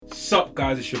Sup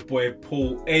guys, it's your boy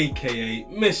Paul, aka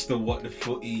Mr. What the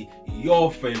Footy,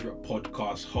 your favourite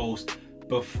podcast host.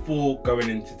 Before going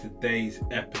into today's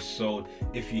episode,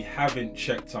 if you haven't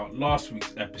checked out last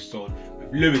week's episode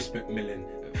with Lewis McMillan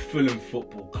at Fulham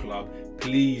Football Club,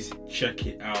 please check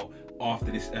it out after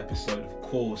this episode. Of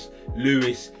course,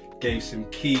 Lewis gave some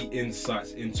key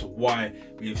insights into why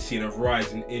we have seen a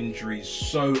rise in injuries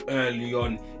so early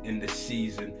on in the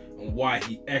season and why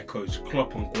he echoes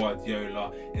Klopp and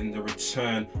Guardiola in the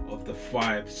return of the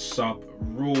 5-sub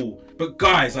rule. But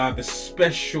guys, I have a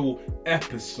special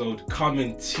episode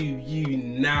coming to you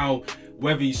now.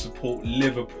 Whether you support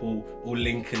Liverpool or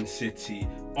Lincoln City,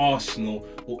 Arsenal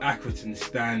or Accrington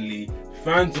Stanley,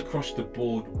 fans across the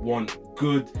board want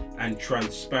good and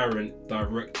transparent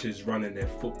directors running their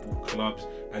football clubs,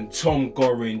 and Tom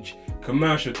Gorringe,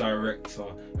 commercial director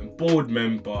and board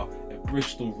member at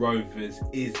Bristol Rovers,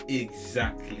 is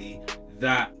exactly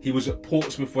that. He was at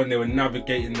Portsmouth when they were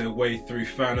navigating their way through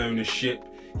fan ownership.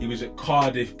 He was at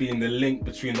Cardiff being the link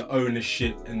between the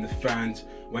ownership and the fans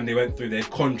when they went through their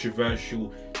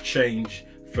controversial change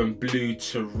from blue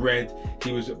to red.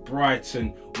 He was at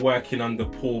Brighton working under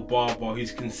Paul Barber,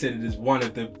 who's considered as one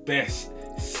of the best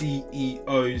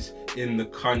CEOs in the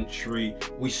country.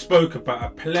 We spoke about a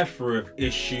plethora of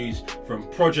issues, from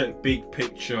Project Big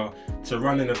Picture to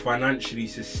running a financially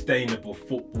sustainable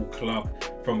football club,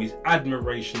 from his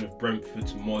admiration of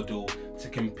Brentford's model to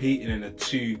competing in a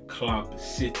 2-club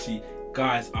city.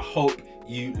 Guys, I hope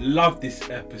you love this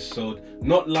episode.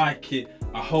 Not like it,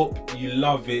 I hope you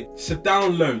love it. So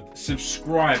download,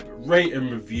 subscribe, rate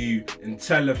and review, and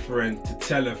tell a friend to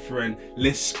tell a friend.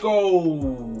 Let's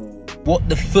go! What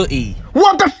the footy?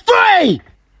 What the footy?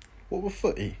 What the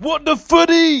footy? What the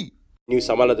footy? Knew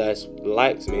Sam Allardyce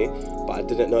liked me, but I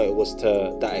didn't know it was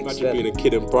to that extent. Imagine being a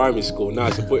kid in primary school, now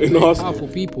it's a put in Arsenal. Powerful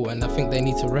people, and I think they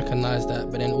need to recognise that,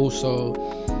 but then also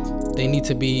they need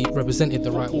to be represented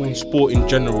the right way. Sport in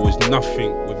general is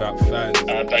nothing without fans.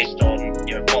 Based on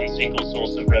one single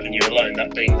source of revenue alone,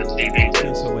 that being the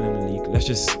TV. So winning the league, let's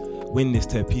just win this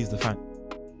to appease the fan.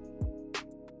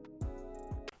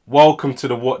 Welcome to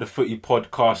the What the Footy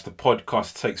podcast. The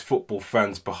podcast takes football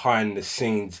fans behind the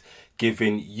scenes,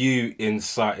 giving you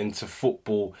insight into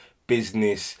football,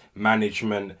 business,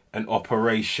 management and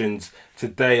operations.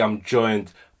 Today I'm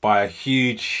joined by a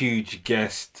huge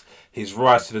guest. His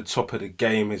rise to the top of the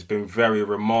game has been very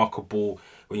remarkable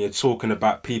when you're talking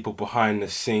about people behind the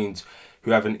scenes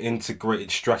who have an integrated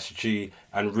strategy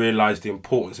and realise the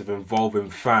importance of involving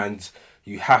fans.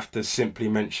 You have to simply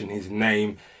mention his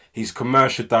name. He's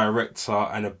commercial director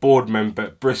and a board member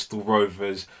at Bristol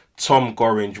Rovers, Tom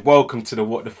Gorringe. Welcome to the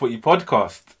What the Footy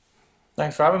podcast.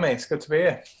 Thanks for having me. It's good to be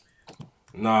here.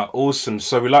 Awesome.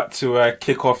 So we like to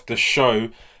kick off the show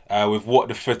with What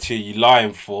the Footy are you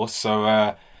lying for?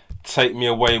 So take me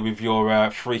away with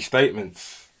your 3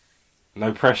 statements.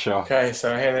 No pressure. Okay,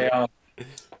 so here they are.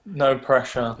 No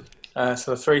pressure.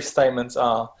 So the 3 statements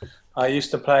are: I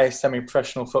used to play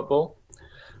semi-professional football.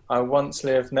 I once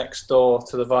lived next door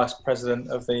to the Vice President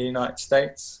of the United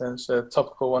States. It's a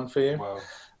topical one for you. Wow.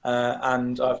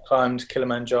 And I've climbed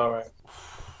Kilimanjaro.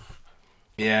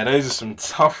 Yeah, those are some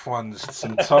tough ones.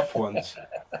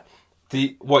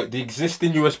 The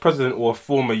existing US president or a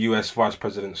former US vice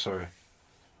president? Sorry.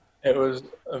 It was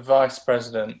a vice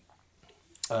president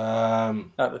at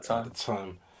the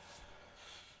time.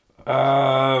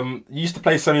 You used to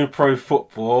play semi-pro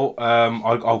football.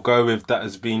 I'll go with that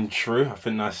as being true. I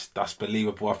think that's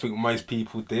believable. I think most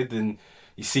people did, and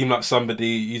you seem like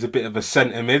somebody who's a bit of a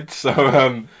centre mid. So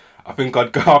I think I'll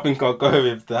go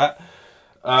with that.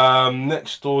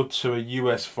 Next door to a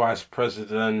US vice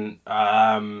president,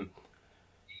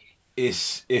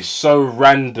 is so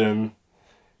random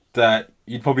that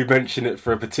you'd probably mention it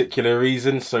for a particular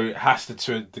reason. So it has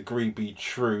to a degree be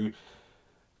true.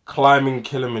 Climbing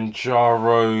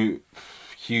Kilimanjaro,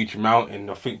 huge mountain.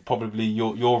 I think probably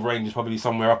your range is probably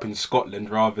somewhere up in Scotland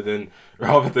rather than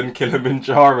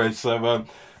Kilimanjaro. So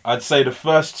I'd say the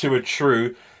first 2 are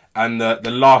true, and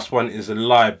the last one is a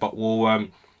lie. But we'll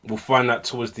find that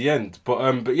towards the end.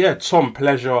 But yeah, Tom,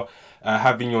 pleasure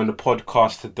having you on the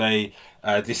podcast today.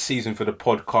 This season for the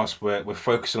podcast, we're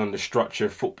focusing on the structure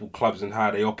of football clubs and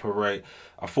how they operate.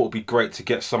 I thought it'd be great to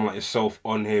get someone like yourself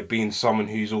on here, being someone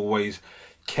who's always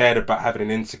cared about having an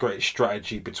integrated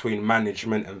strategy between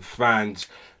management and fans.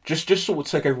 Just sort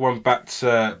of take everyone back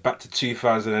to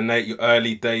 2008, your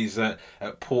early days at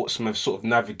Portsmouth, sort of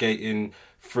navigating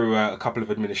through a couple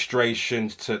of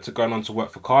administrations to going on to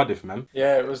work for Cardiff, man.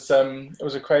 Yeah, it was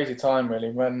a crazy time really.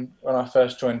 When I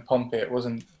first joined Pompey, it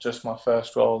wasn't just my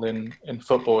first role in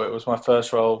football, it was my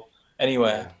first role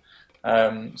anywhere.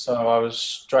 So I was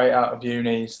straight out of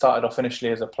uni, started off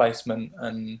initially as a placement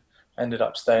and ended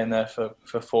up staying there for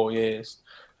 4 years.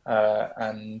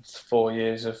 And 4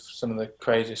 years of some of the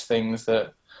craziest things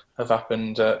that have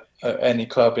happened at any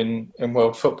club in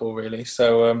world football, really.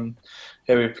 So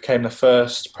we became the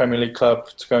first Premier League club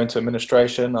to go into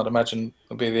administration. I'd imagine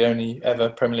it'll be the only ever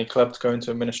Premier League club to go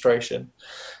into administration.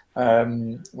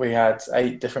 We had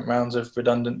 8 different rounds of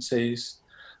redundancies.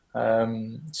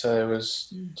 So there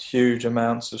was huge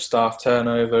amounts of staff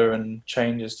turnover and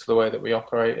changes to the way that we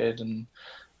operated, and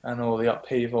all the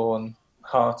upheaval and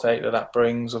heartache that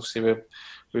brings. Obviously,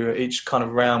 we were each kind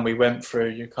of round we went through,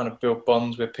 you kind of build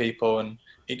bonds with people, and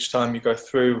each time you go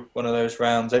through one of those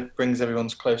rounds, it brings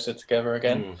everyone's closer together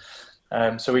again.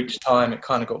 So each time it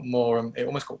kind of got more, and it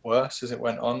almost got worse as it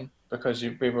went on, because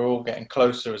we were all getting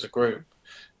closer as a group,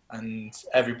 and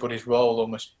everybody's role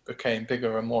almost became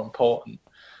bigger and more important.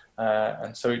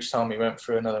 And so each time we went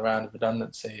through another round of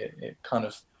redundancy, it kind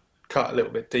of cut a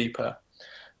little bit deeper.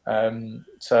 Loved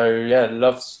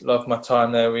my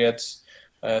time there. We had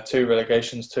 2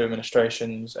 relegations, 2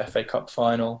 administrations, FA Cup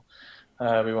final.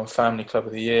 We won Family Club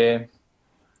of the Year.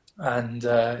 And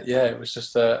it was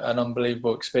just an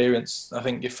unbelievable experience. I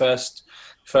think your first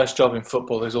job in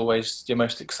football is always your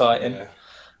most exciting. Yeah.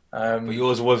 But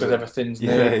yours wasn't. Because everything's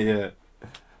new.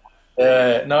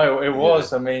 Yeah. No, it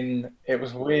was. I mean, it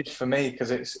was weird for me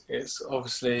because it's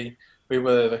obviously, we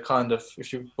were the kind of,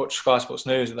 if you watch Sky Sports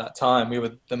News at that time, we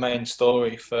were the main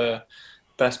story for the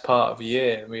best part of a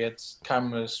year. We had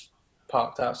cameras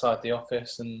parked outside the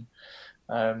office, and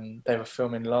they were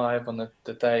filming live on the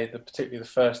day, particularly the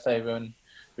first day when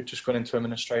we'd just gone into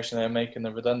administration. They were making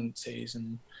the redundancies,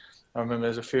 and I remember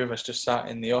there's a few of us just sat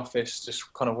in the office,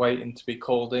 just kind of waiting to be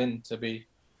called in to be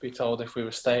told if we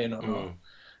were staying or not.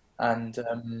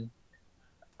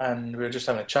 And we were just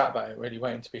having a chat about it, really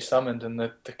waiting to be summoned, and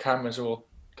the cameras were all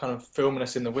kind of filming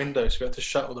us in the window, so we had to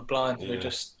shut all the blinds, and we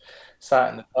just sat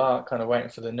in the dark kind of waiting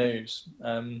for the news.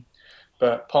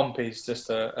 But Pompey's just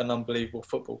an unbelievable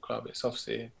football club. It's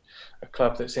obviously a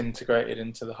club that's integrated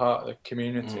into the heart of the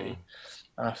community.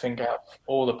 And I think out of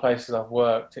all the places I've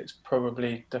worked, it's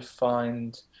probably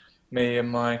defined me and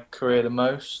my career the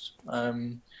most.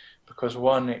 Because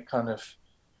one, it kind of,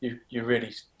 you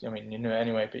really, I mean, you knew it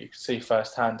anyway, but you could see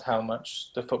firsthand how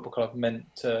much the football club meant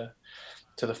to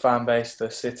the fan base,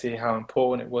 the city, how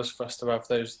important it was for us to have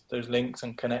those links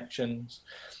and connections.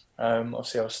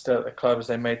 Obviously, I was still at the club as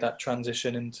they made that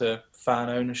transition into fan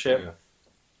ownership,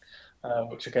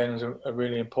 which again was a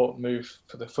really important move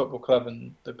for the football club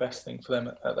and the best thing for them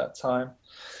at that time.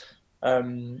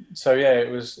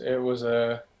 It was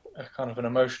a kind of an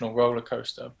emotional roller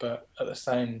coaster, but at the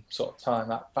same sort of time,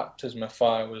 that baptism of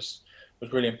fire was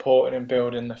really important in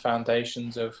building the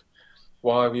foundations of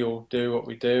why we all do what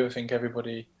we do. I think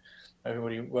everybody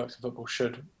who works in football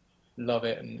should love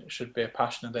it, and it should be a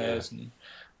passion of theirs, and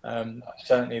that's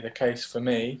certainly the case for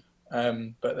me.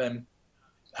 But then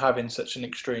having such an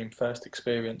extreme first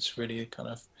experience really kind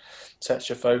of sets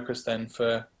your focus then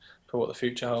for what the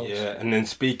future holds. Yeah, and then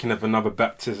speaking of another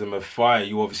baptism of fire,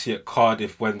 you obviously at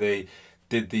Cardiff when they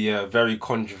did the very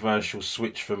controversial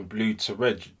switch from blue to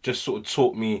red. Just sort of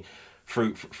talk me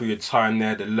through your time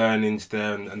there, the learnings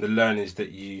there, and the learnings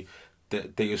that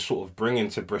you're sort of bringing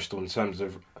to Bristol in terms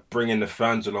of bringing the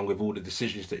fans along with all the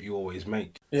decisions that you always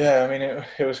make. Yeah, I mean,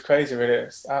 it was crazy really.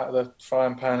 It's out of the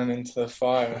frying pan and into the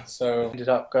fire. So I ended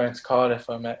up going to Cardiff.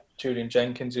 I met Julian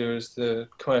Jenkins, who was the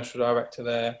commercial director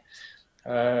there.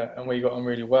 And we got on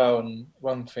really well, and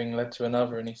one thing led to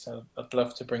another, and he said, I'd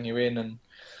love to bring you in. And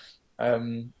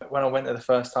when I went there the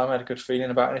first time, I had a good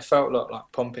feeling about it, and it felt a lot like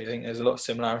Pompey. I think there's a lot of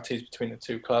similarities between the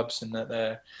two clubs, and that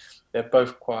they're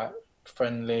both quite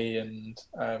friendly and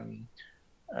kind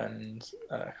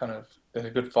of there's a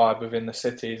good vibe within the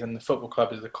cities, and the football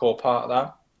club is the core part of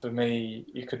that. For me,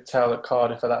 you could tell that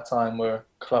Cardiff at that time were a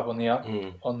club on the up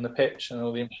on the pitch, and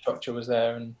all the infrastructure was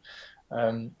there, and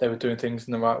they were doing things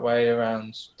in the right way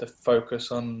around the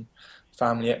focus on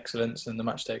family excellence and the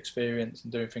matchday experience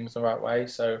and doing things the right way.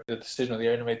 So the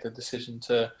owner made the decision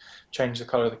to change the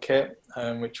colour of the kit,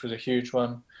 which was a huge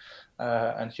one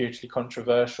and hugely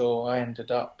controversial. I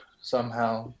ended up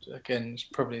somehow, again, it's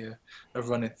probably a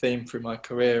running theme through my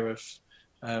career of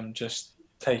just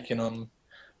taking on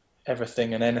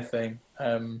everything and anything.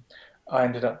 I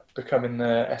ended up becoming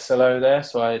the SLO there,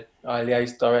 so I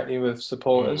liaised directly with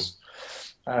supporters.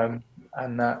 And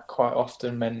that quite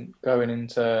often meant going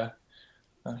into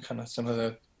kind of some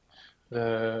of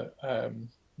the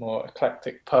more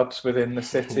eclectic pubs within the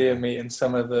city and meeting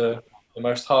some of the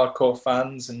most hardcore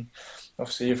fans. And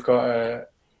obviously you've got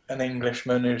an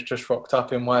Englishman who's just rocked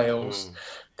up in Wales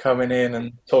coming in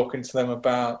and talking to them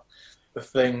about the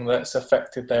thing that's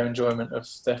affected their enjoyment of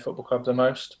their football club the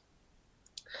most.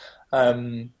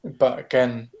 But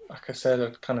again, like I said, I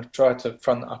kind of tried to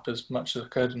front that up as much as I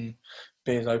could and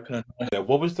be as open and honest. Yeah,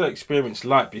 what was the experience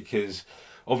like? Because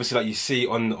obviously, like you see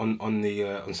on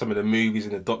some of the movies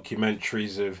and the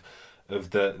documentaries of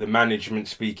the management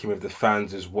speaking with the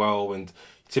fans as well, and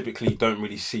typically you don't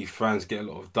really see fans get a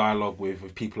lot of dialogue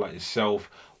with people like yourself.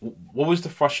 What was the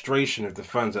frustration of the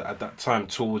fans at that time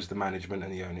towards the management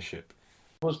and the ownership?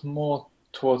 It was more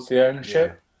towards the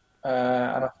ownership,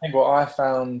 and I think what I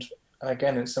found, and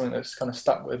again, it's something that's kind of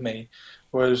stuck with me,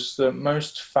 was that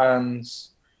most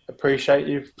fans appreciate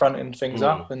you fronting things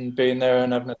up and being there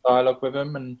and having a dialogue with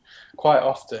them, and quite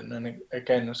often, and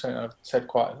again, it's something I've said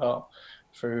quite a lot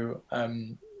through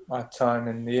my time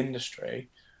in the industry,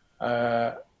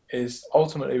 is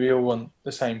ultimately we all want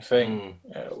the same thing.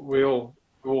 We're all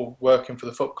working for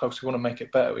the football club, so we want to make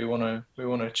it better. We want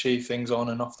to achieve things on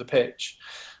and off the pitch.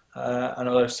 And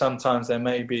although sometimes there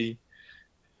may be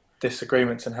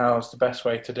disagreements in how is the best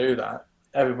way to do that,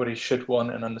 everybody should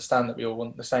want and understand that we all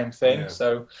want the same thing.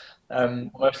 So the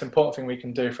most important thing we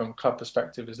can do from a club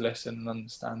perspective is listen and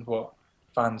understand what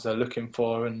fans are looking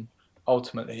for, and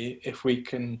ultimately if we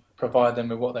can provide them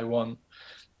with what they want,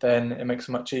 then it makes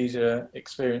a much easier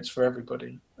experience for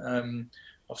everybody.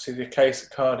 Obviously the case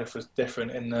at Cardiff was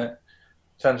different in that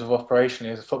in terms of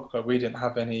operationally as a football club we didn't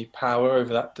have any power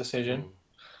over that decision.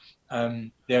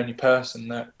 The only person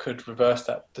that could reverse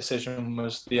that decision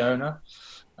was the owner.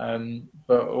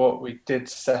 But what we did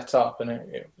set up, and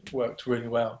it worked really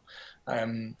well,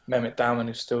 Mehmet Dowman,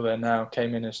 who's still there now,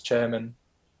 came in as chairman,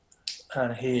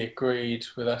 and he agreed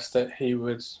with us that he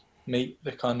would meet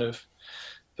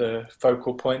the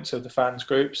focal points of the fans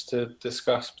groups to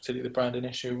discuss particularly the branding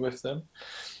issue with them.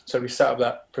 So we set up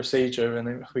that procedure,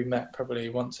 and we met probably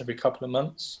once every couple of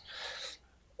months.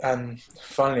 And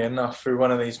funnily enough, through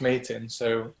one of these meetings,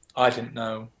 so I didn't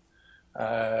know,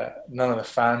 none of the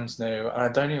fans knew, and I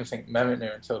don't even think Mehmet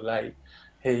knew until late.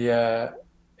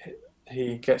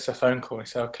 He gets a phone call and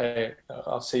he said, "Okay,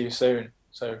 I'll see you soon."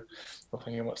 So I'm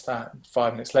thinking, what's that?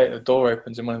 5 minutes later, the door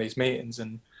opens in one of these meetings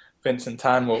and Vincent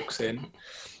Tan walks in,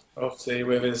 obviously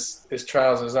with his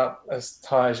trousers up as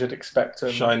high as you'd expect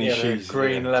him. Shiny shoes.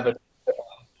 Green leather,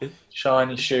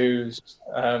 shiny shoes,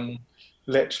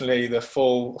 literally the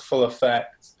full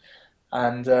effect.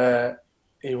 And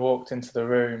he walked into the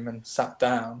room and sat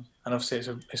down. And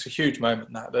obviously it's a huge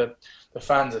moment that the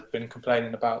fans had been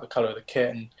complaining about the colour of the kit.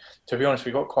 And to be honest,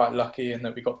 we got quite lucky in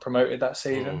that we got promoted that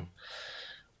season.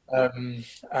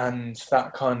 And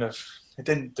that kind of, it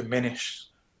didn't diminish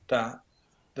that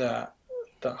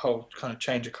whole kind of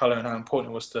change of colour and how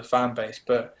important it was to the fan base,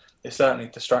 but it certainly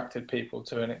distracted people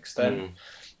to an extent.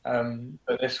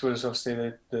 But this was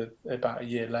obviously about a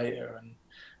year later,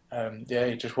 and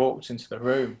he just walked into the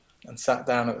room and sat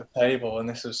down at the table, and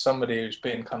this was somebody who's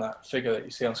been kind of that figure that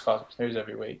you see on Sky Sports News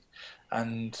every week,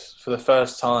 and for the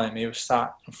first time he was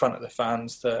sat in front of the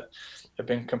fans that had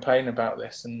been complaining about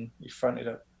this, and he fronted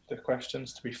up the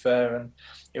questions, to be fair, and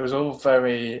it was all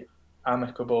very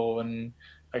amicable. And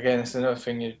again, it's another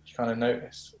thing you kind of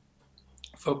notice.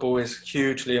 Football is a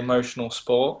hugely emotional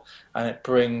sport, and it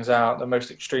brings out the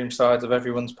most extreme sides of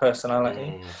everyone's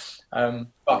personality.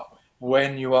 But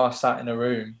when you are sat in a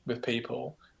room with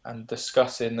people and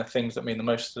discussing the things that mean the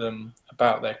most to them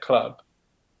about their club,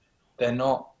 they're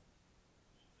not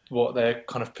what they're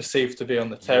kind of perceived to be on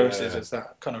the terraces as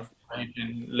that kind of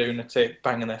raging lunatic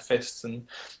banging their fists. And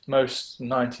most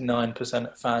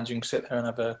 99% of fans you can sit there and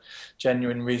have a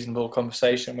genuine, reasonable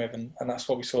conversation with, and that's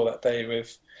what we saw that day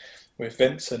with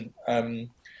Vincent.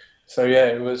 So yeah,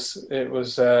 it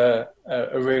was a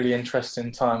really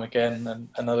interesting time again, and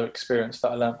another experience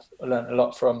that I learnt a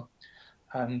lot from,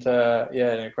 and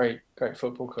a great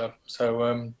football club.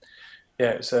 So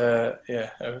it's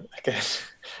again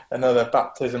another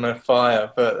baptism of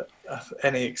fire, but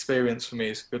any experience for me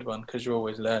is a good one because you're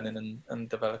always learning and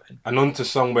developing. And on to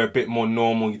somewhere a bit more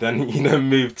normal, then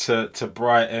moved to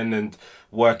Brighton and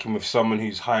working with someone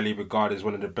who's highly regarded as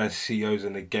one of the best CEOs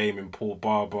in the game in Paul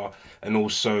Barber, and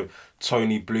also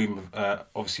Tony Bloom,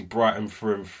 obviously Brighton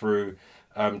through and through.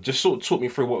 Just sort of talk me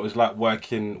through what it was like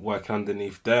working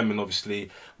underneath them, and obviously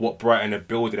what Brighton are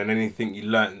building, and anything you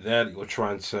learnt there that you're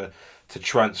trying to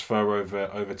transfer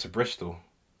over to Bristol.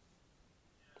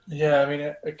 Yeah, I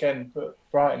mean, again,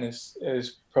 Brighton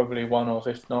is probably one of,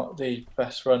 if not the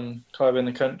best run club in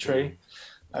the country.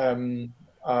 I'm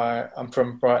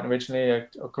from Brighton originally. I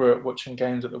grew up watching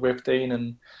games at the Withdean,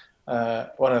 and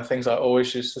one of the things I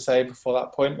always used to say before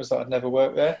that point was that I'd never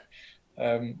work there.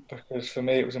 because for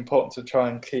me it was important to try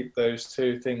and keep those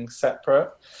two things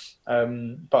separate.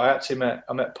 But I actually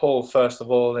met Paul first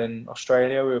of all in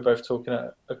Australia. We were both talking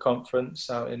at a conference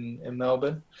out in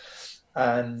Melbourne.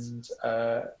 And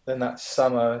then that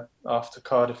summer, after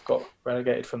Cardiff got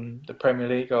relegated from the Premier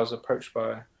League, I was approached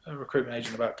by a recruitment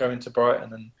agent about going to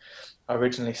Brighton, and I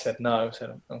originally said no. I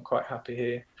said I'm quite happy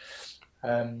here.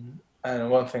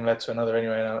 And one thing led to another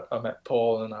anyway. And I met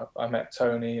Paul and I met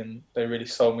Tony, and they really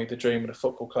sold me the dream of the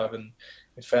football club. And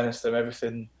in fairness to them,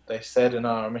 everything they said in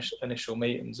our initial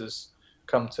meetings has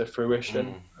come to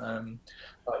fruition.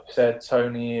 Like you said,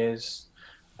 Tony is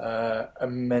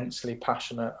immensely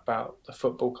passionate about the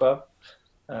football club.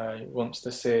 He wants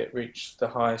to see it reach the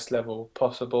highest level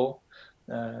possible.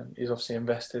 He's obviously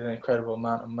invested an incredible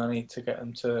amount of money to get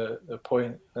them to the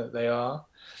point that they are.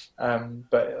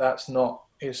 But that's not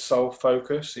his sole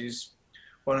focus. He's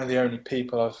one of the only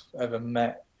people I've ever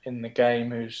met in the game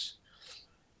who's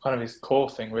kind of his core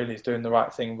thing really is doing the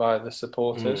right thing by the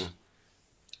supporters.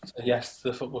 So yes,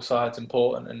 the football side's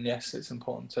important, and yes, it's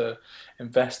important to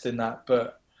invest in that,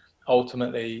 but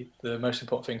ultimately the most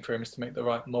important thing for him is to make the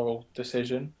right moral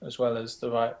decision as well as the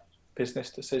right business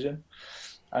decision.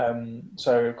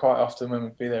 So quite often when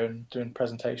we'd be there and doing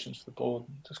presentations for the board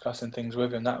and discussing things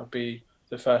with him, that would be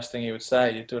the first thing he would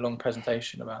say. You'd do a long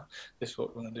presentation about this is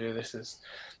what we're going to do, this is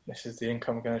the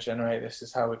income we're going to generate, this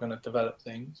is how we're going to develop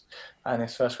things. And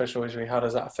his first question always be, how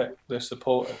does that affect the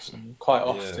supporters? And quite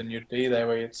often you'd be there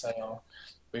where you'd say, oh,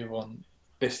 we want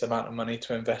this amount of money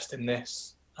to invest in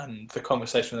this. And the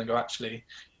conversation would go, actually,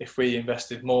 if we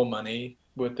invested more money,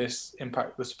 would this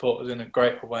impact the supporters in a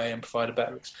greater way and provide a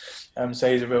better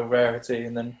so he's a real rarity.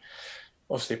 And then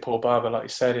obviously Paul Barber, like you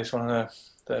said, is one of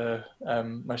the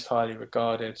most highly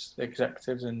regarded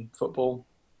executives in football.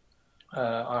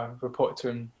 I reported to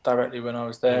him directly when I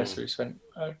was there, so we spent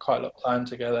quite a lot of time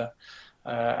together,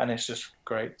 and it's just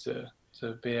great to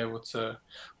be able to,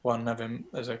 one, have him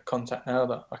as a contact now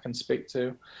that I can speak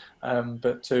to,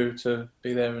 but two, to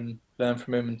be there and learn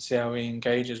from him and see how he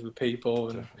engages with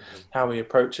people and how he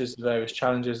approaches the various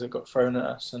challenges that got thrown at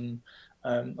us. And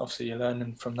obviously you're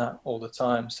learning from that all the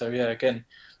time. So yeah, again,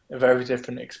 a very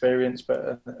different experience,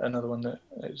 but another one that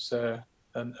is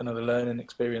another learning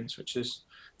experience, which is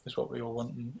what we all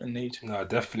want and need. No,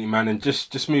 definitely, man. And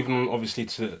just moving on, obviously,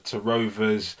 to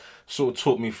Rovers, sort of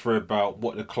talk me through about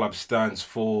what the club stands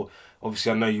for.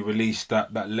 Obviously, I know you released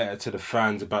that letter to the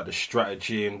fans about the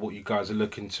strategy and what you guys are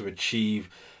looking to achieve.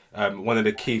 One of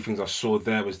the key things I saw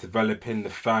there was developing the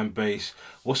fan base.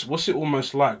 What's it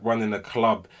almost like running a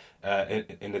club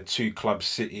in a two-club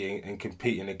city and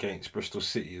competing against Bristol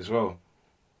City as well?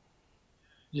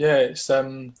 Yeah, it's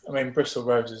Bristol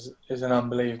Rovers is an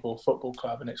unbelievable football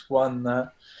club, and it's one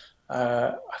that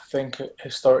I think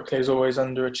historically has always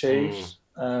underachieved.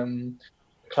 The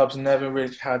club's never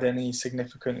really had any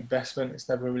significant investment. It's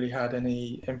never really had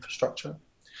any infrastructure,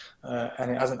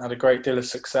 and it hasn't had a great deal of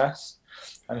success.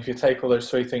 And if you take all those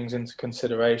three things into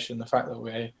consideration, the fact that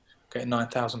we're getting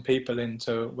 9,000 people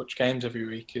into watch games every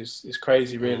week is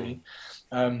crazy, really.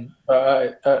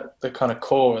 But at the kind of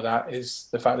core of that is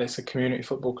the fact that it's a community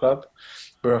football club.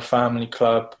 We're a family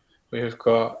club. We've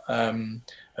got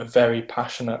a very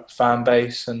passionate fan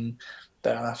base, and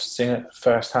I've seen it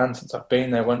firsthand since I've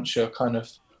been there. Once you're kind of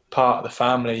part of the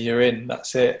family, you're in.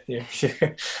 That's it.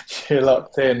 You're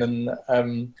locked in,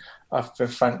 and I've been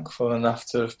thankful enough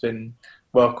to have been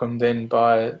welcomed in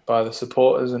by the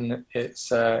supporters, and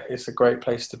it's a great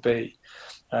place to be.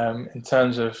 In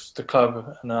terms of the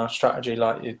club and our strategy,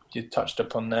 like you touched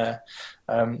upon there,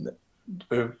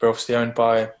 we're obviously owned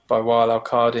by Wael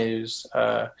Al-Qadi, who's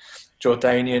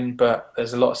Jordanian, but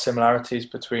there's a lot of similarities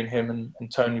between him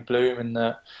and Tony Bloom in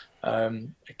that,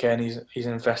 again, he's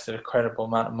invested a credible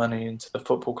amount of money into the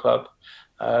football club,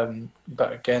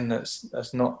 but again,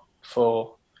 that's not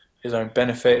for his own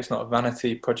benefit. It's not a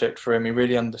vanity project for him. He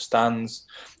really understands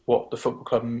what the football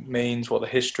club means, what the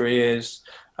history is,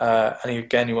 and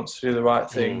he wants to do the right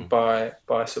thing by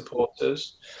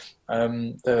supporters.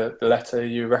 The letter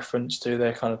you referenced to,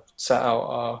 they kind of set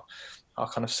out our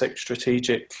kind of 6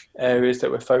 strategic areas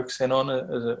that we're focusing on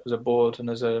as a board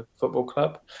and as a football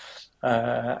club,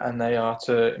 and they are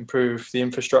to improve the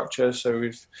infrastructure. So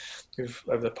we've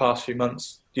over the past few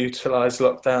months utilised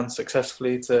lockdown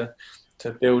successfully to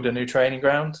build a new training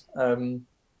ground,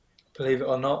 believe it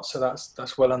or not. So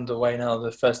that's well underway now.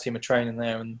 The first team are training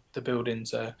there, and the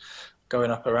buildings are going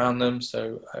up around them.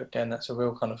 So again, that's a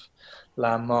real kind of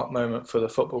landmark moment for the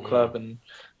football club, and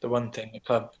the one thing the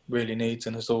club really needs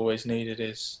and has always needed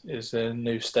is a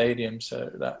new stadium. So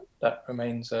that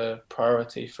remains a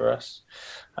priority for us.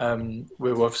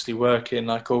 We're obviously working,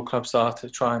 like all clubs are, to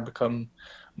try and become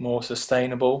more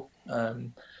sustainable.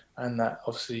 And that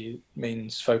obviously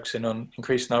means focusing on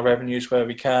increasing our revenues where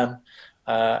we can,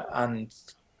 and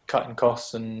cutting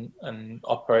costs and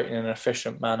operating in an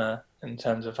efficient manner in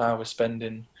terms of how we're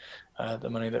spending the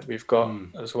money that we've got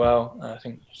as well. I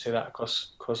think you see that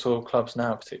across all clubs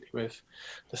now, particularly with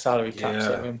the salary caps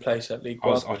that are in place at League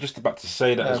One. I was just about to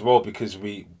say that as well, because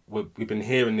we've been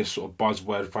hearing this sort of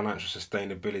buzzword, financial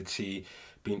sustainability,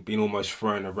 being almost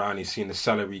thrown around. You've seen the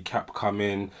salary cap come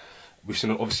in. We've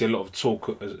seen obviously a lot of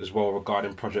talk as well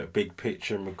regarding Project Big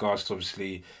Picture in regards to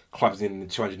obviously clubs in the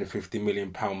 £250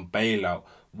 million bailout.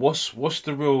 What's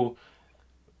the real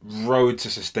road to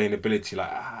sustainability? Like,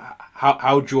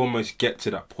 how do you almost get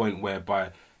to that point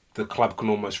whereby the club can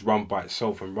almost run by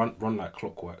itself and run like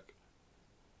clockwork?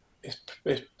 It's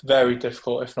very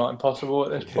difficult, if not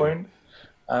impossible, at this point.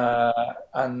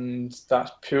 And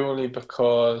that's purely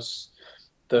because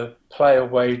the player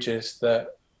wages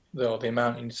the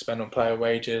amount you need to spend on player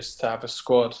wages to have a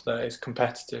squad that is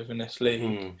competitive in this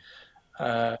league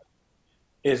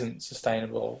isn't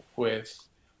sustainable with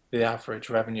the average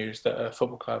revenues that a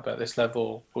football club at this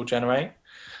level will generate.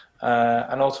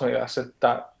 And ultimately,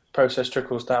 that process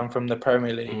trickles down from the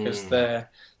Premier League as their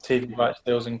TV rights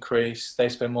deals increase. They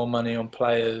spend more money on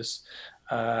players,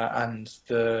 and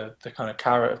the kind of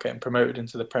carrot of getting promoted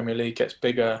into the Premier League gets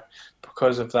bigger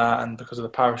because of that, and because of the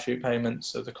parachute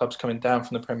payments of the clubs coming down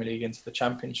from the Premier League into the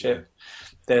Championship.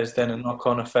 There's then a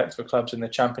knock-on effect for clubs in the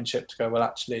Championship to go, well,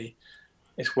 actually,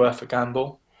 it's worth a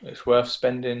gamble. It's worth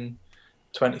spending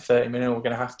 20, 30 million. We're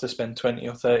going to have to spend 20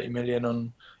 or 30 million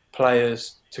on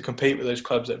players to compete with those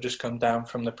clubs that have just come down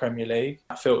from the Premier League.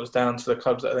 That filters down to the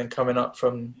clubs that are then coming up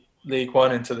from League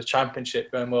One into the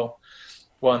Championship, going, well,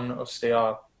 one, obviously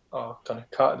our kind of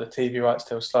cut of the TV rights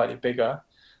deal is slightly bigger,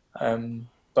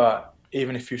 but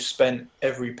even if you spent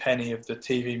every penny of the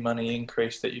TV money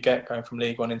increase that you get going from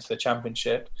League One into the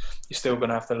Championship, you're still going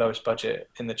to have the lowest budget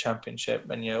in the Championship,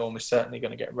 and you're almost certainly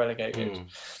going to get relegated.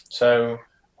 So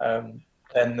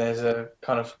then there's a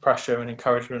kind of pressure and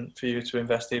encouragement for you to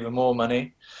invest even more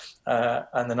money,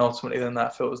 and then ultimately then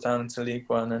that filters down into League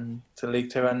One and to League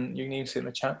Two, and you can even see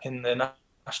it in the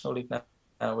National League now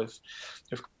with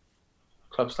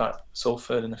clubs like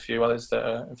Salford and a few others that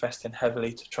are investing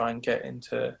heavily to try and get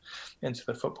into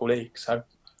the Football League. So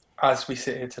as we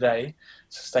sit here today,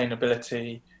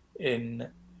 sustainability in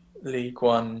League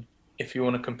One, if you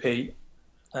want to compete,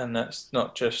 and that's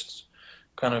not just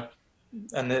kind of,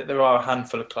 and there are a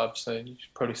handful of clubs, so you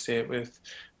should probably see it with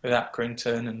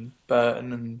Accrington and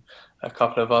Burton and a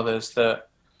couple of others that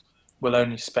will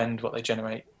only spend what they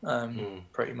generate,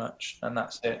 pretty much, and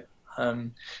that's it.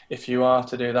 If you are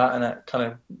to do that, and it kind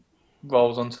of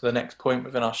rolls onto the next point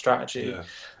within our strategy,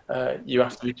 you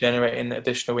have to be generating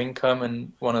additional income,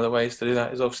 and one of the ways to do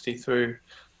that is obviously through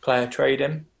player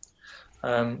trading.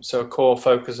 So a core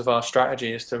focus of our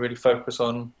strategy is to really focus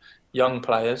on young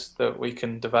players that we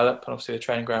can develop, and obviously the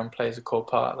training ground plays a core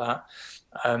part of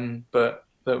that, but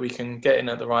that we can get in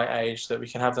at the right age, that we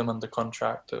can have them under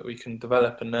contract, that we can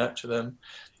develop and nurture them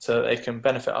so that they can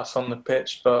benefit us on the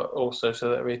pitch, but also so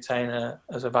that we retain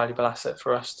as a valuable asset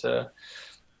for us to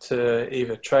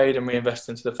either trade and reinvest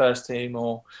into the first team,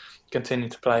 or continue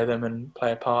to play them and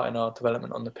play a part in our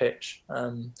development on the pitch.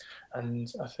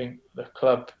 And I think the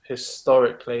club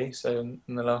historically, so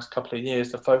in the last couple of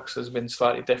years, the focus has been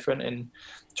slightly different in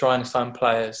trying to sign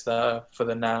players that are for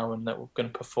the now and that are going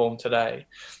to perform today,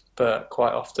 but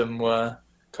quite often were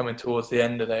coming towards the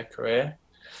end of their career.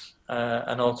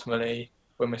 And ultimately,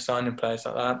 when we're signing players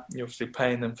like that, you're obviously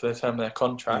paying them for the term of their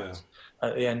contract.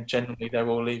 At the end, generally, they're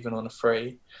all leaving on a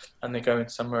free and they're going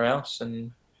somewhere else.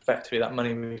 And effectively, that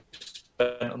money we've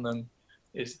spent on them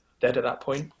is dead at that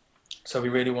point. So we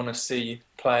really want to see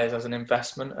players as an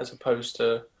investment as opposed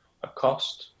to a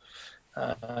cost.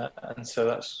 And so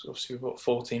that's obviously we've got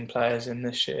 14 players in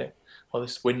this year, or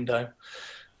this window.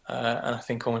 And I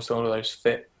think almost all of those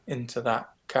fit into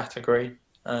that category.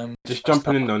 Just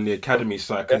jumping in on the academy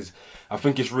side, because I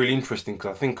think it's really interesting,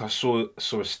 because I think I saw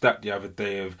a stat the other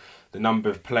day of the number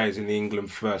of players in the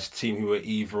England first team who were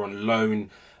either on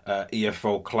loan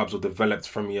EFL clubs or developed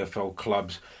from EFL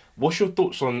clubs. What's your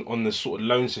thoughts on the sort of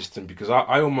loan system? Because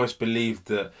I almost believe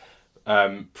that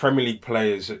Premier League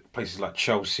players at places like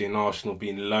Chelsea and Arsenal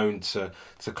being loaned to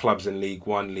clubs in League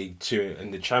One, League Two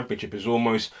and the Championship is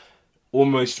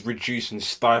almost reduced and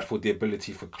stifled the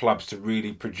ability for clubs to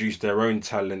really produce their own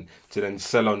talent to then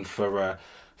sell on for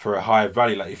a higher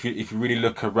value. Like if you really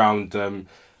look around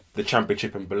the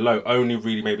Championship and below. Only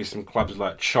really maybe some clubs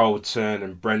like Charlton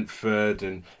and Brentford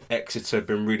and Exeter have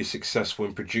been really successful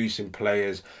in producing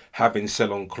players, having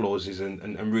sell-on clauses,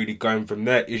 and really going from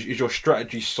there. Is your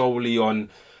strategy solely on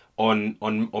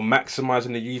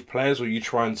maximising the youth players, or are you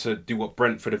trying to do what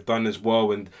Brentford have done as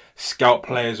well and scout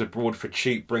players abroad for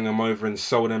cheap, bring them over and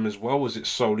sell them as well? Or is it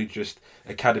solely just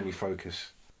academy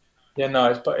focus? Yeah,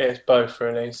 no, it's both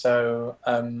really. So,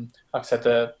 like I said,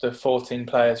 the 14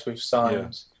 players we've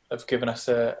signed have given us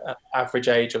an average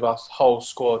age of our whole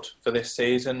squad for this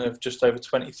season of just over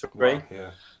 23,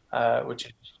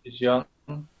 which is young.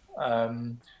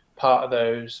 Part of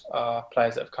those are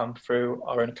players that have come through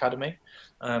our own academy,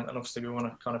 and obviously we want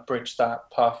to kind of bridge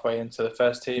that pathway into the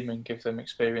first team and give them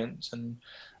experience and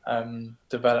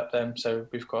develop them. So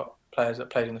we've got players that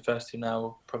played in the first team now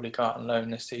will probably go out on loan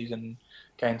this season,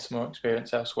 gain some more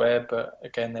experience elsewhere. But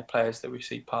again, they're players that we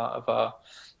see part of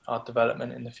our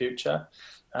development in the future.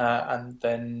 And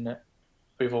then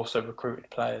we've also recruited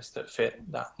players that fit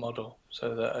that model,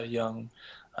 so that are young.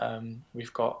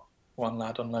 We've got one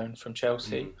lad on loan from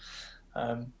Chelsea,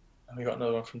 and we've got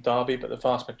another one from Derby, but the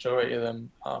vast majority of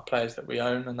them are players that we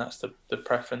own, and that's the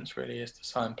preference really, is to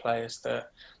sign players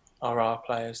that are our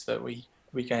players, that we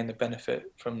gain the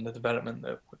benefit from the development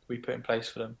that we put in place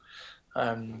for them.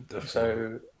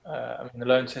 So the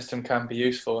loan system can be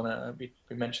useful, and we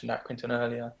mentioned Accrington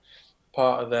earlier.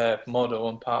 Part of their model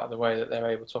and part of the way that they're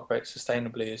able to operate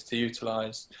sustainably is to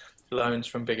utilise loans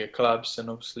from bigger clubs, and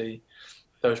obviously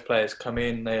those players come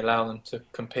in, they allow them to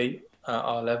compete at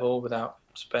our level without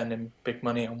spending big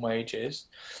money on wages,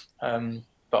 but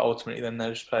ultimately then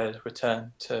those players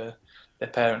return to their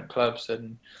parent clubs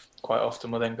and quite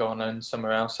often will then go on loan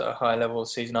somewhere else at a higher level the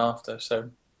season after. So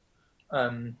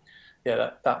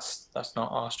that's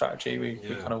not our strategy. We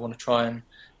kind of want to try and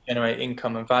generate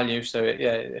income and value. So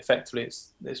effectively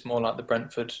it's more like the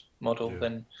Brentford model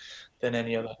than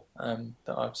any other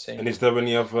that I've seen. And is there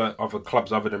any other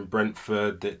clubs other than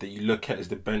Brentford that you look at as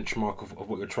the benchmark of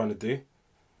what you're trying to do?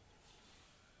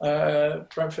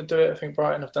 Brentford do it. I think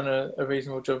Brighton have done a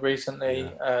reasonable job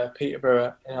recently.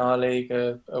 Peterborough in our league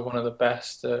are one of the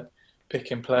best at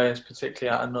picking players,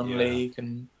 particularly out of non-league,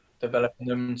 and developing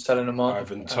them and selling them on.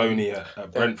 Ivan Toney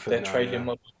at Brentford their now. Trading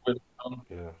model is really strong.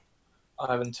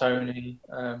 Ivan Toney.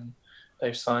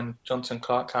 They've signed Johnson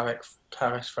Clark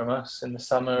Harris from us in the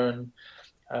summer,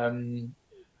 and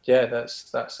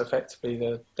that's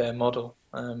effectively their model.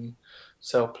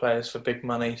 Sell players for big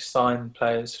money, sign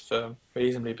players for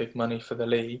reasonably big money for the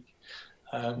league.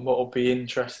 What will be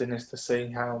interesting is to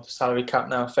see how the salary cap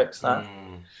now affects that,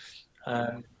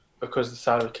 because the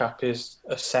salary cap is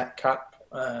a set cap,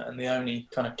 and the only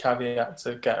kind of caveat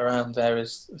to get around there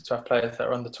is to have players that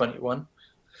are under 21.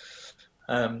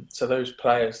 So those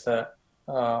players that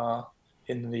are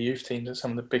in the youth teams at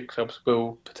some of the big clubs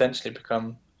will potentially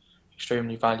become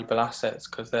extremely valuable assets,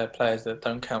 because they're players that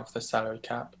don't count for the salary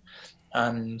cap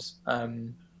and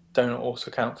don't also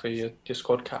count for your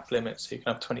squad cap limit. So you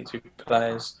can have 22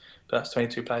 players, but that's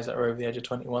 22 players that are over the age of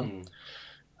 21.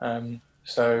 They're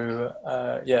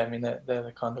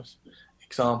the kind of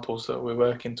examples that we're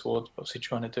working towards, obviously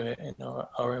trying to do it in our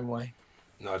own way.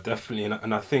 No, definitely.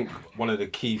 And I think one of the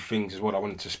key things is what I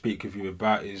wanted to speak with you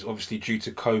about is obviously due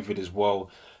to COVID as well.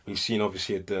 We've seen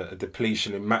obviously a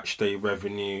depletion in match day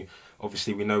revenue.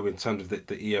 Obviously, we know in terms of the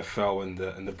EFL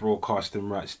and the broadcasting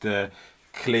rights, they're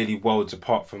clearly worlds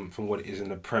apart from what it is in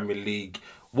the Premier League.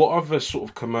 What other sort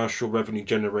of commercial revenue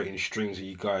generating streams are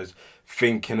you guys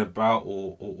thinking about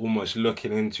or almost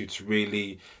looking into to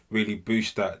really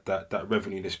boost that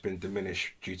revenue that's been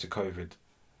diminished due to COVID?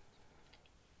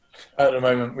 At the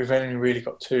moment, we've only really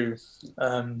got three,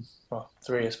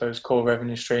 I suppose, core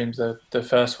revenue streams. The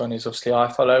first one is obviously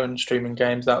iFollow and streaming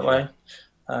games that way,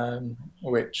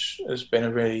 which has been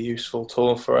a really useful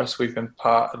tool for us. We've been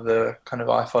part of the kind of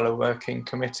iFollow working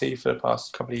committee for the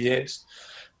past couple of years.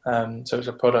 So it's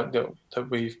a product that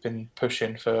we've been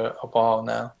pushing for a while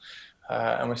now,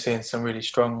 and we're seeing some really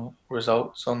strong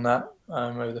results on that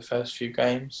over the first few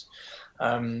games.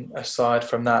 Aside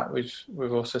from that,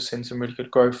 we've also seen some really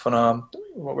good growth on our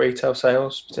retail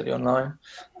sales, particularly online,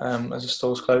 as the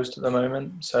store's closed at the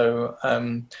moment. So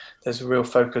there's a real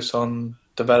focus on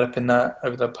developing that.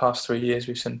 Over the past 3 years,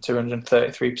 we've seen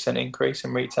 233% increase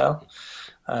in retail,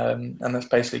 and that's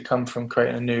basically come from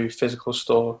creating a new physical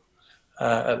store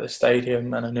at the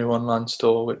stadium and a new online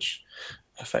store, which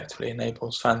effectively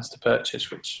enables fans to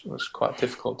purchase, which was quite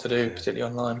difficult to do, particularly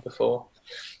online before.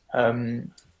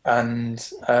 And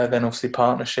then obviously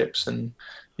partnerships and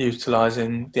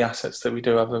utilising the assets that we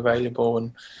do have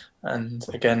available. And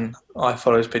again,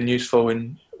 iFollow has been useful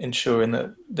in ensuring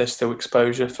that there's still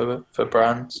exposure for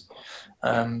brands.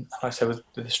 Like I said, with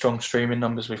the strong streaming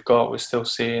numbers we've got, we're still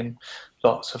seeing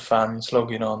lots of fans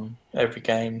logging on every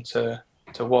game to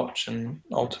watch, and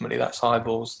ultimately that's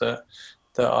eyeballs that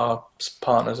our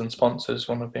partners and sponsors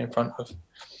want to be in front of.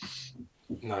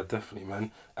 No, definitely,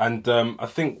 man. And I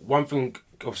think one thing,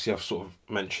 obviously I've sort of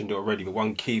mentioned it already, but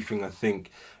one key thing I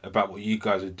think about what you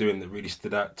guys are doing that really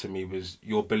stood out to me was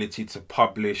your ability to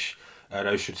publish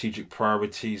those strategic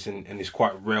priorities, and it's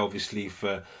quite rare, obviously,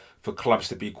 for clubs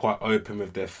to be quite open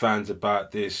with their fans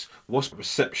about this. What's the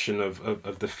reception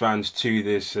of the fans to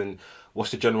this, and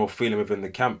what's the general feeling within the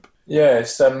camp? Yeah,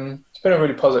 it's been a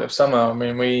really positive summer. I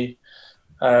mean,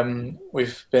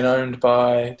 we've been owned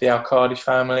by the Al-Qadi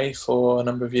family for a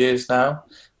number of years now,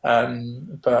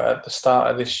 but at the start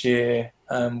of this year,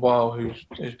 Weil,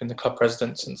 who's been the club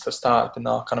president since the start, has been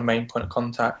our kind of main point of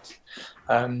contact,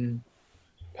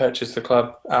 purchased the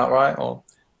club outright, or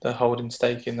the holding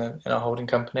stake in our holding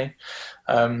company,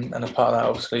 and as part of that,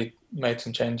 obviously made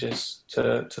some changes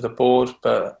to the board.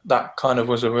 But that kind of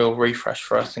was a real refresh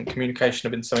for us. I think communication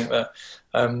had been something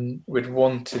that we'd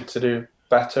wanted to do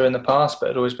better in the past, but it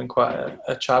had always been quite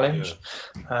a challenge.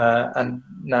 Yeah. And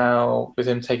now with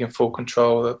him taking full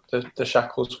control, the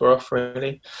shackles were off,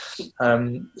 really.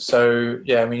 So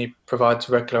yeah, I mean, he provides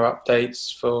regular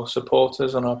updates for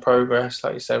supporters on our progress.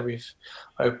 Like you said, we've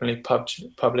openly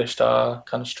published our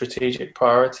kind of strategic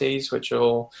priorities, which are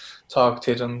all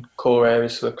targeted on core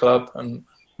areas for the club and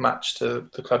matched to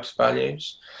the club's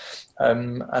values.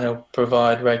 And he'll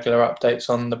provide regular updates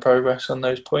on the progress on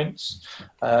those points.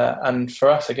 And for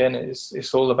us, again,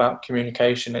 it's all about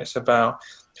communication. It's about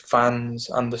fans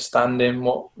understanding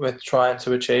what we're trying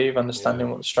to achieve,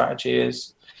 understanding what the strategy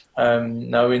is,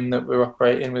 knowing that we're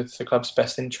operating with the club's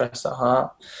best interests at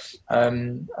heart,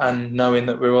 and knowing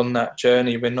that we're on that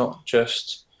journey. We're not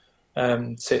just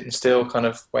sitting still, kind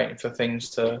of waiting for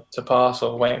things to pass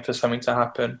or waiting for something to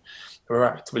happen. We're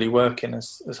actively working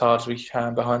as hard as we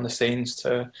can behind the scenes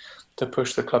to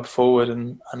push the club forward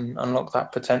and unlock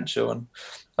that potential. And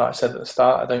like I said at the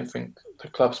start, I don't think the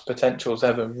club's potential has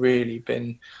ever really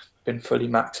been fully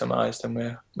maximised, and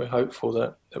we're hopeful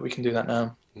that we can do that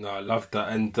now. No, I love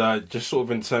that. And just sort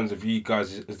of in terms of you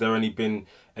guys, has there been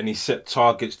any set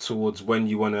targets towards when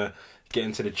you want to get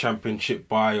into the Championship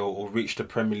by or reach the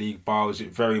Premier League by? Or is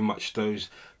it very much those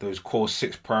core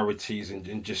 6 priorities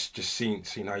and just seeing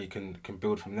how you can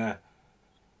build from there?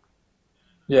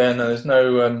 Yeah, no, there's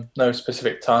no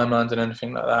specific timelines and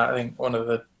anything like that. I think one of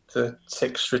the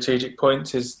 6 strategic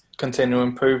points is continual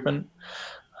improvement,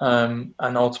 and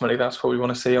ultimately that's what we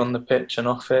want to see on the pitch and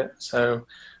off it. So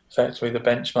effectively the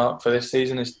benchmark for this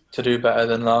season is to do better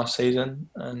than last season,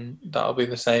 and that'll be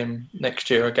the same next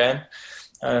year again.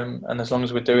 And as long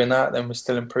as we're doing that, then we're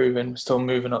still improving, we're still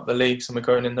moving up the leagues, and we're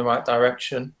going in the right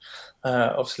direction.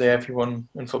 Obviously, everyone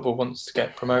in football wants to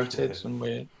get promoted, and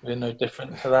we're no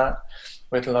different to that.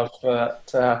 We'd love for that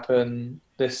to happen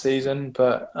this season,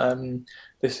 but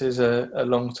this is a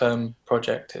long-term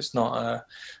project. It's not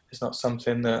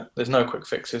something that there's no quick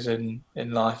fixes in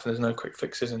life, and there's no quick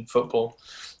fixes in football.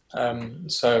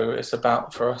 So it's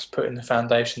about, for us, putting the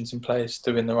foundations in place,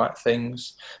 doing the right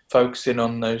things, focusing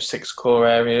on those 6 core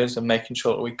areas and making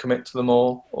sure that we commit to them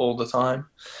all the time.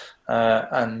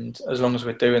 And as long as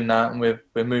we're doing that and we're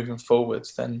moving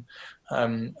forwards, then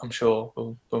I'm sure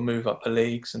we'll move up the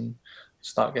leagues and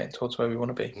start getting towards where we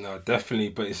want to be. No, definitely.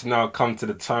 But it's now come to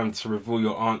the time to reveal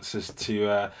your answers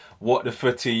to what the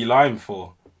footy are you lying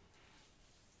for?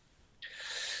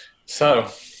 So,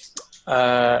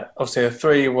 obviously the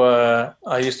 3 were,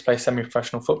 I used to play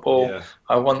semi-professional football. Yeah.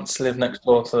 I once lived next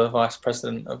door to the Vice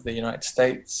President of the United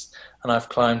States, and I've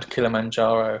climbed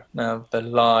Kilimanjaro. Now, the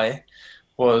lie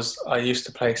was I used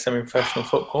to play semi-professional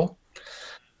football.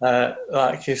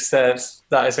 Like you said,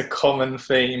 that is a common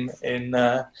theme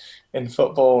in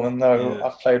football, and though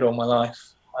I've played all my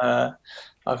life,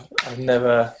 I've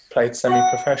never played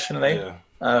semi-professionally.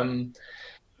 Yeah.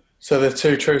 So the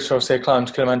 2 truths are, obviously I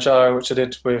climbed Kilimanjaro, which I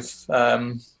did with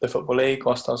the Football League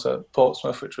whilst I was at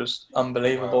Portsmouth, which was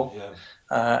unbelievable. Wow,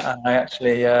 yeah. And I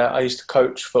actually, I used to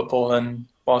coach football, and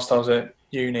whilst I was at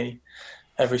uni,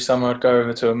 every summer I'd go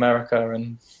over to America,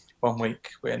 and one week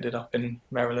we ended up in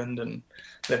Maryland and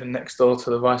living next door to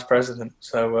the Vice President.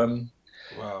 So,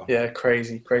 wow. Yeah,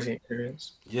 crazy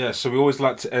experience. Yeah, so we always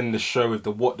like to end the show with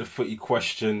the what the footy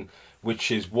question, which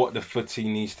is what the footy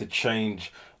needs to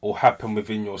change or happen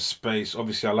within your space.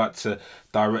 Obviously, I like to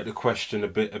direct the question a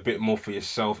bit more for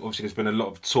yourself. Obviously, there's been a lot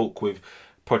of talk with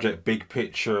Project Big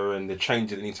Picture and the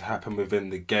changes that need to happen within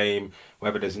the game,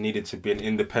 whether there's needed to be an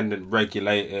independent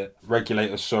regulator,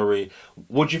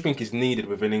 what do you think is needed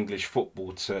within English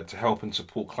football to help and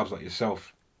support clubs like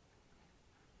yourself?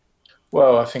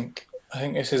 Well, I think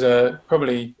this is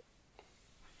probably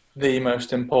the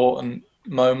most important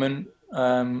moment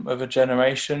of a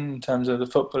generation in terms of the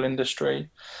football industry.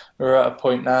 We're at a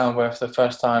point now where, for the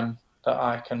first time that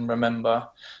I can remember,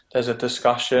 there's a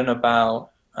discussion about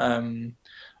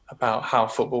how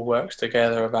football works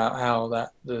together, about how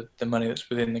the money that's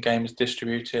within the game is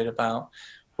distributed, about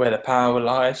where the power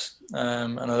lies.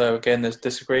 And although, again, there's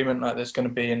disagreement like there's going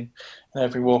to be in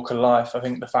every walk of life, I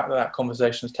think the fact that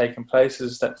conversation has taken place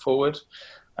is a step forward.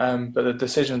 But the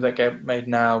decisions that get made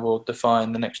now will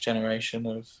define the next generation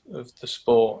of the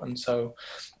sport. And so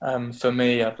for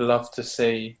me, I'd love to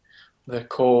see the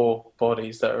core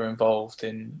bodies that are involved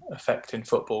in affecting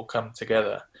football come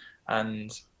together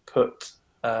and put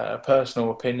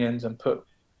personal opinions and put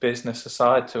business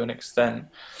aside to an extent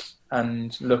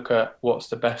and look at what's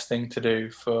the best thing to do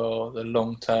for the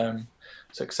long-term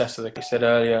success. Like you said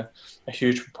earlier, a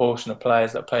huge proportion of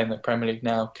players that play in the Premier League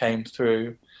now came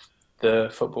through the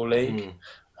Football League,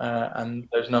 and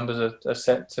those numbers are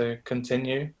set to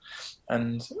continue.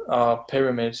 And our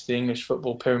pyramid, the English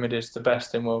football pyramid, is the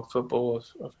best in world football.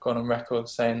 I've gone on record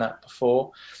saying that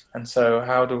before. And so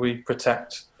how do we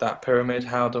protect that pyramid?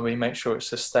 How do we make sure it's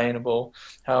sustainable?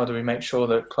 How do we make sure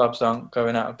that clubs aren't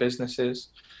going out of business,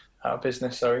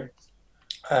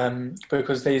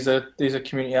 because these are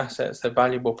community assets. They're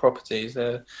valuable properties.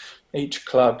 Each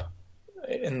club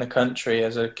in the country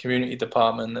has a community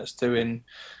department that's doing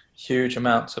huge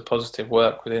amounts of positive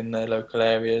work within their local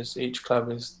areas. Each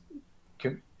club is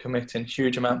committing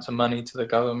huge amounts of money to the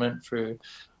government through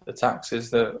the taxes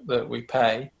that we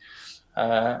pay,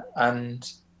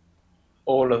 and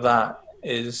all of that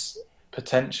is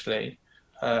potentially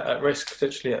at risk,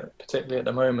 particularly at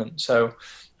the moment. So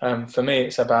for me,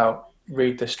 it's about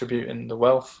redistributing the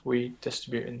wealth,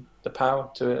 redistributing the power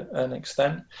to an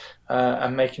extent,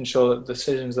 and making sure that the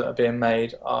decisions that are being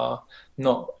made are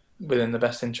not within the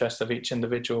best interest of each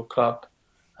individual club,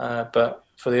 but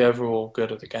for the overall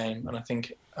good of the game. And I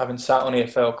think, having sat on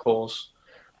EFL calls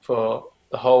for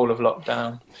the whole of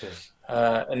lockdown,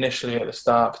 initially at the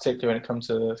start, particularly when it comes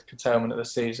to the curtailment of the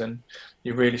season,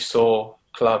 you really saw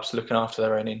clubs looking after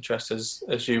their own interests,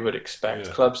 as you would expect.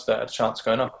 Yeah. Clubs that had a chance of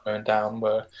going up or going down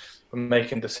were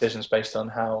making decisions based on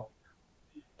how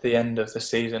the end of the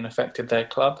season affected their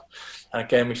club. And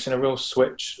again, we've seen a real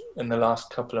switch in the last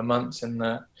couple of months in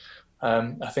that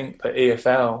I think the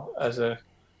EFL as a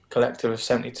collective of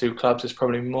 72 clubs is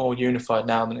probably more unified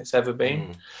now than it's ever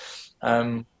been.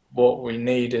 What we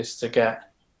need is to get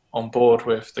on board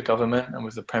with the government and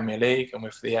with the Premier League and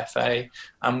with the FA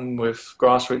and with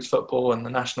grassroots football and the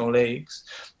national leagues,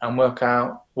 and work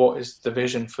out what is the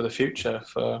vision for the future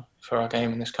for our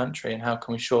game in this country, and how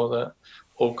can we ensure that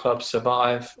all clubs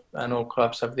survive and all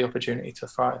clubs have the opportunity to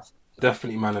thrive.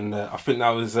 Definitely, man, and I think that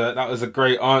was a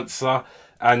great answer.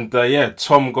 And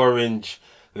Tom Gorringe,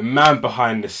 the man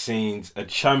behind the scenes, a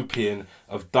champion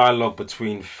of dialogue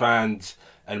between fans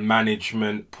and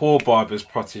management, Paul Barber's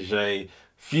protege,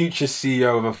 future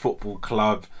CEO of a football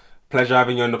club. Pleasure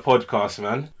having you on the podcast,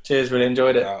 man. Cheers, really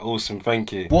enjoyed it. Awesome,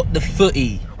 thank you. What the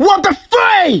footy? What the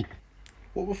footy?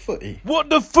 What the footy? What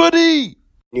the footy?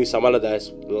 Knew some Allardyce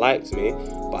liked me,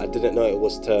 but I didn't know it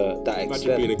was to that extent.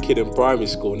 Imagine being a kid in primary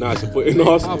school, now it's putting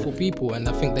Arsenal. Powerful people, and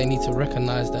I think they need to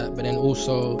recognise that, but then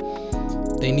also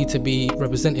they need to be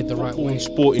represented the right way.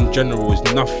 Sport in general is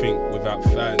nothing without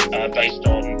fans. Based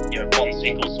on one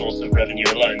single source of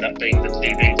revenue alone, that being the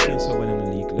TV. Doing so well in the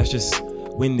league. Let's just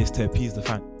win this to appease the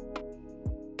fans.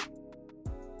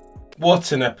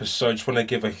 What an episode. Just want to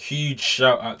give a huge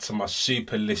shout out to my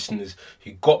super listeners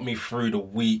who got me through the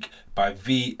week by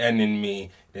VNing me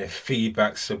their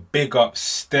feedback. So big up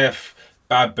Steph,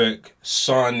 Babak,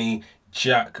 Sani,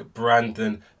 Jack,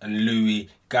 Brandon and Louis.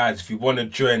 Guys, if you want to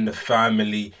join the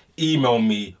family, email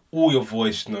me all your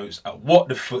voice notes at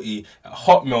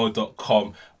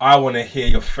whatthefooty@hotmail.com. I want to hear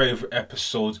your favourite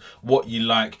episodes, what you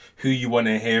like, who you want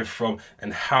to hear from,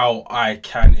 and how I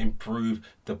can improve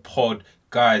the pod.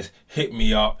 Guys, hit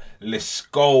me up. Let's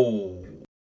go.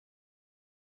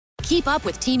 Keep up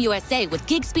with Team USA with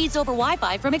gig speeds over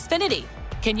Wi-Fi from Xfinity.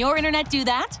 Can your internet do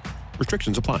that?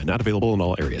 Restrictions apply. Not available in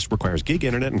all areas. Requires gig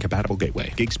internet and compatible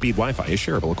gateway. Gig speed Wi-Fi is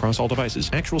shareable across all devices.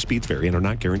 Actual speeds vary and are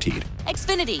not guaranteed.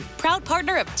 Xfinity, proud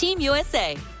partner of Team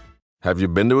USA. Have you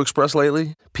been to Express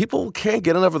lately? People can't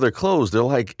get enough of their clothes. They're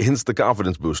like instant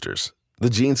confidence boosters. The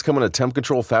jeans come in a temp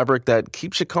control fabric that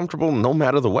keeps you comfortable no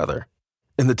matter the weather.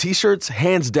 And the t-shirts,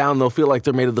 hands down, they'll feel like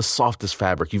they're made of the softest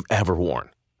fabric you've ever worn.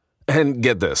 And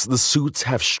get this, the suits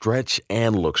have stretch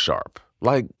and look sharp.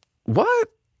 Like, what?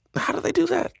 How do they do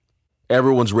that?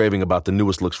 Everyone's raving about the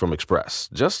newest looks from Express.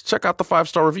 Just check out the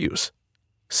 5-star reviews.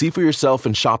 See for yourself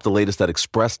and shop the latest at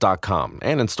express.com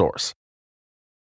and in stores.